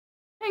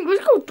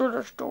let's go through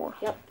this door.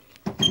 Yep.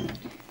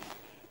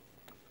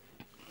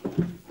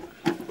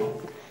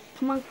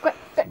 Come on, quick,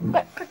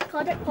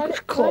 close it.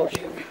 Close.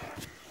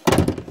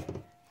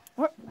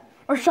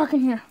 We're stuck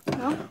in here.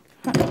 No?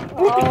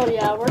 Oh,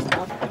 yeah, we're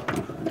stuck.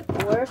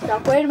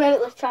 Wait a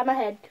minute, let's try my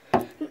head.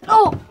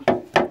 Oh!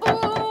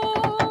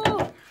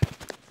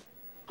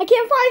 I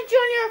can't find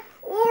Junior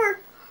or,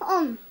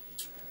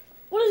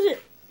 what is it?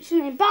 His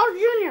name, Bowser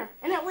Jr.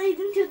 And it leads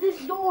into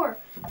this door,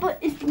 but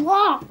it's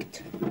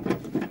locked.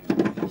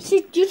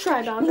 See, you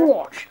try, Bowser.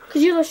 Watch.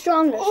 Because you're the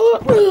strongest.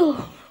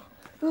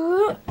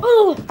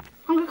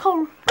 I'm gonna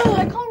call, can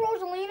I call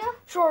Rosalina?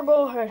 Sure,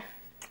 go ahead.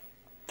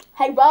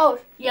 Hey, Rose.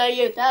 Yeah,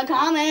 you can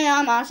call me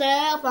on my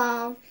cell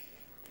phone.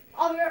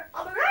 I'll be right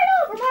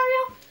over,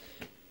 Mario.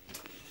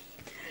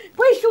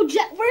 Wait, so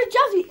where's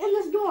Jesse in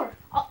this door?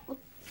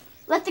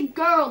 Let the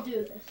girl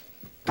do this.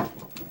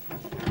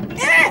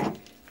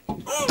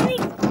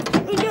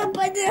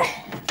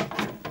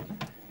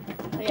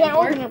 Can't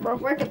open it, bro.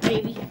 Work it,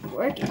 baby.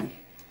 Work it.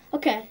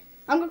 Okay.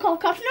 I'm gonna call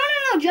the cops.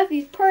 No.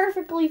 Jeffy's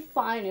perfectly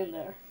fine in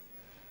there.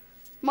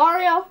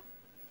 Mario,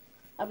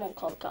 I won't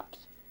call the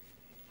cops.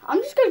 I'm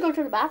just gonna go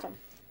to the bathroom.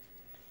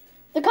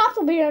 The cops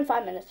will be here in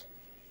 5 minutes.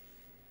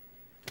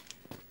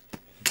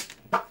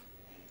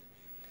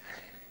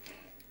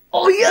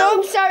 Oh, yeah!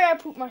 I'm sorry I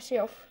pooped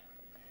myself.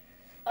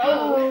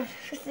 Oh.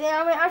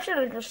 Yeah, I should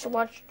have just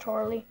watched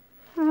Charlie.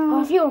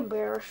 I feel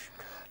embarrassed.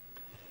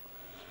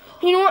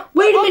 You know what?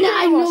 Wait a minute,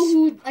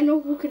 I know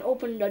who can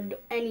open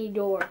any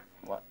door.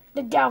 What?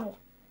 The devil.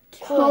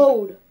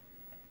 Toad.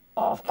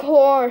 Of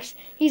course.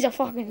 He's a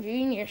fucking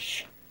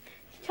genius.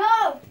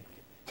 Toad.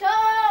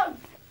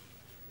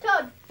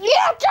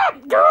 Yeah,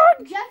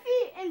 dude!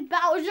 Jeffy and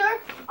Bowser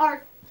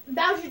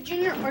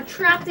Jr. are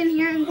trapped in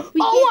here. And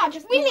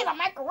we need to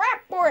make a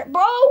rap for it,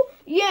 bro.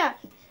 Yeah.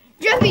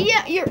 Jeffy,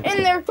 yeah, you're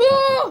in there.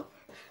 Oh!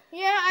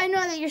 Yeah, I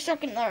know that you're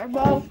stuck in there,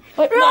 bro.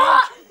 But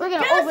watch, we're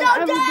gonna open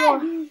every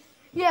door.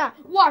 Yeah,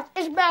 watch,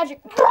 it's magic.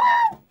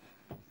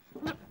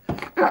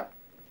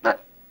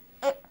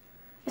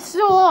 It's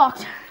still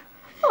locked.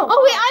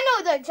 Oh wait, I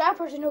know the exact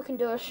person who can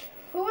do this.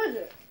 Who is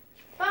it?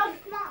 Bowser,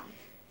 come on.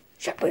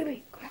 Shut,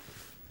 baby. Come on.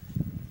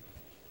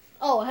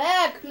 Oh,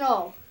 heck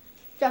no.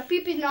 Chef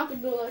Pee-Pee's not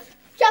gonna do this.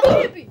 Chef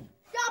Pee-Pee,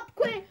 stop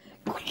quitting.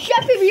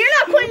 Chef Pee-Pee, you're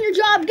not quitting your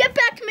job. Get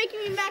back to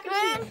making me mac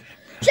and cheese.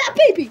 Chef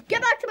Pee-Pee,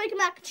 get back to making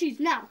mac and cheese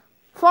now.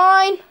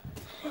 Fine.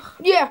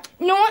 Yeah,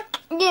 you know what?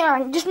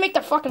 Yeah, just make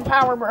the fucking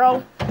power,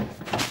 bro.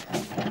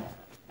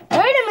 Wait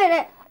a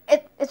minute.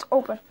 It's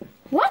open.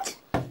 What?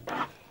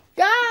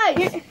 Guys.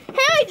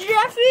 Hey,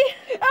 Jeffy.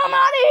 I'm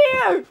out of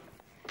here.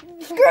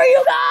 Screw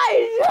you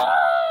guys.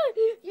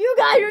 You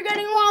guys are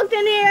getting locked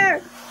in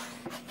here.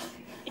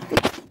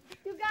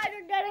 You guys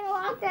are getting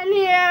locked in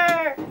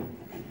here.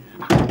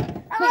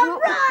 Run!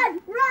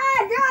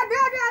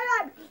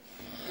 Run!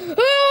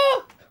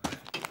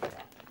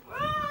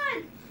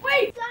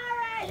 Wait,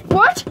 sorry.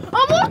 What?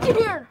 I'm locked in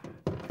here.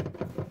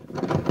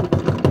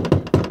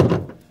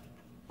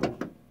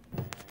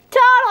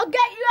 Todd, I'll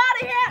get you out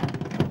of here.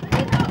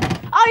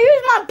 I'll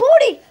use my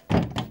booty.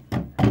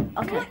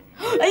 Okay.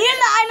 And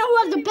I know who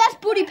has the best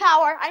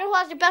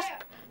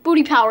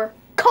booty power.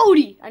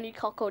 Cody. I need to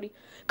call Cody.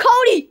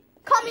 Cody,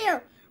 come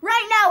here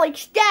right now, like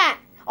stat.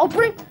 I'll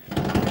bring.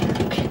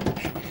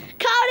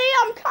 Cody,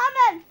 I'm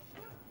coming.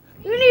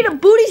 You need a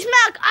booty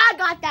smack? I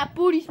got that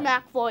booty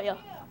smack for you.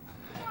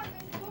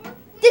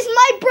 This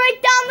might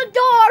break down the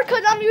door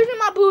because I'm using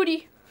my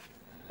booty.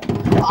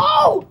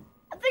 Oh!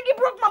 I think you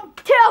broke my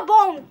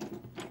tailbone.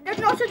 There's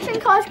no such thing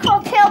called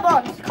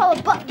tailbone. It's called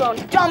a butt bone,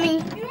 dummy.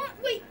 You know what?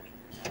 Wait.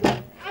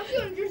 I'm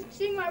gonna just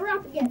sing my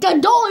rap again. The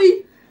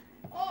doy.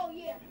 Oh,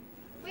 yeah.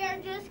 We are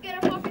just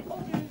gonna fucking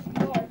open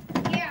this door.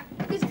 Yeah,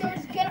 this door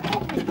is gonna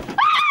open.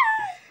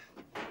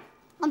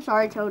 I'm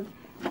sorry, Toad.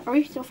 Are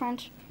we still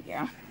friends?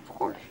 Yeah, of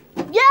course.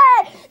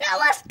 Yeah! Now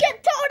let's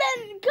get Toad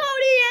and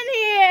Cody in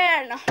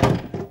here!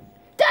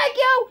 Thank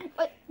you!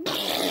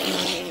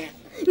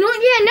 No,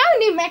 yeah, now we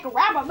need to make a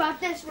rap about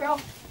this, bro.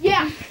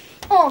 Yeah.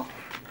 Oh,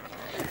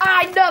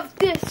 I love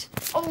this.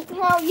 Oh,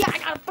 well, yeah, I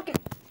got a fucking...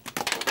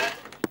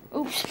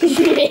 Oops.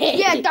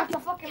 Yeah, Dr.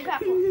 fucking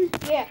Pepper.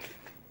 Yeah.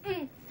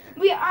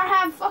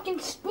 have fucking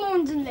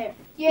spoons in there.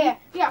 Yeah,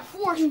 we got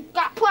forks, we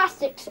got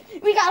plastics.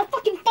 We got a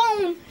fucking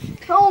phone.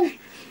 Oh,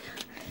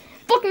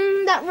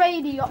 fucking that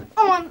radio.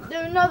 On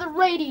another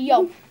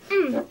radio.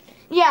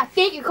 Yeah,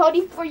 thank you,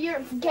 Cody, for your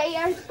gay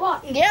ass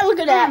butt. Yeah, look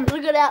at that.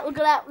 Look at that. Look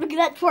at that. Look at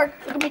that twerk.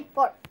 Look at me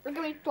twerk. Look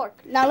at me twerk.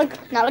 Now look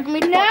at me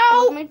twerk.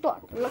 Now. Look at me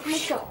twerk. Look at me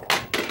twerk.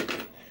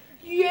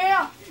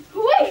 Yeah.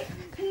 Wait.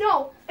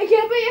 No, I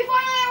can't believe you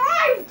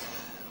finally arrived.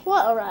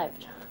 What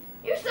arrived?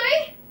 You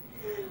see?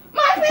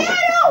 My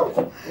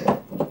piano.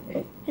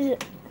 Is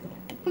it?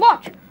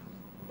 Watch.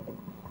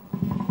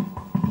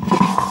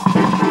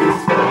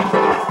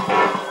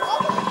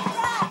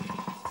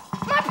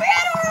 My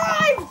piano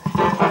arrived.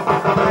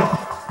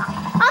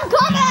 I'm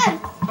coming.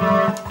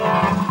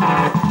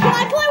 Can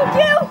I play with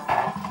you?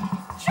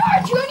 Sure,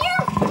 Junior.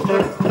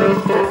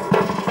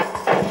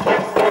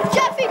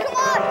 Jeffy, come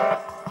on.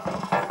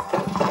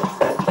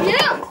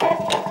 Yeah.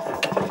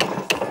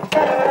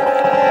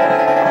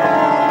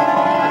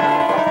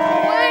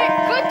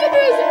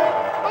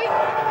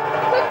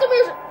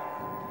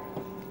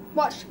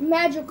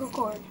 magical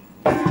cord.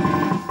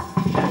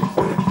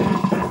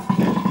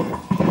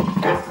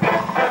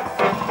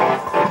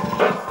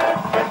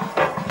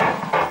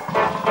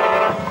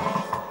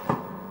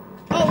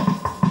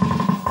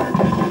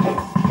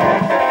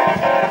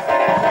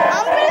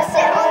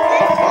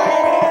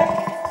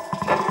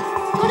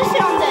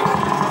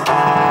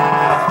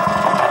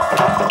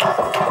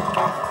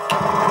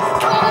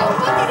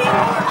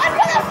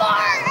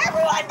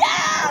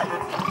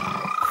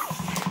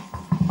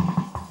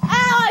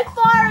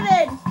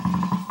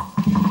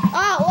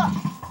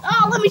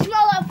 Let me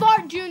smell that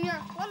fart, Junior.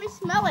 Let me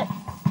smell it.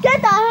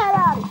 Get the hell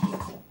out of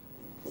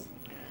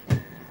here.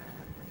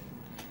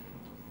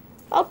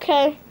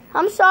 Okay.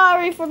 I'm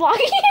sorry for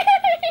locking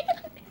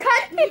you.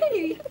 Cut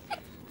me.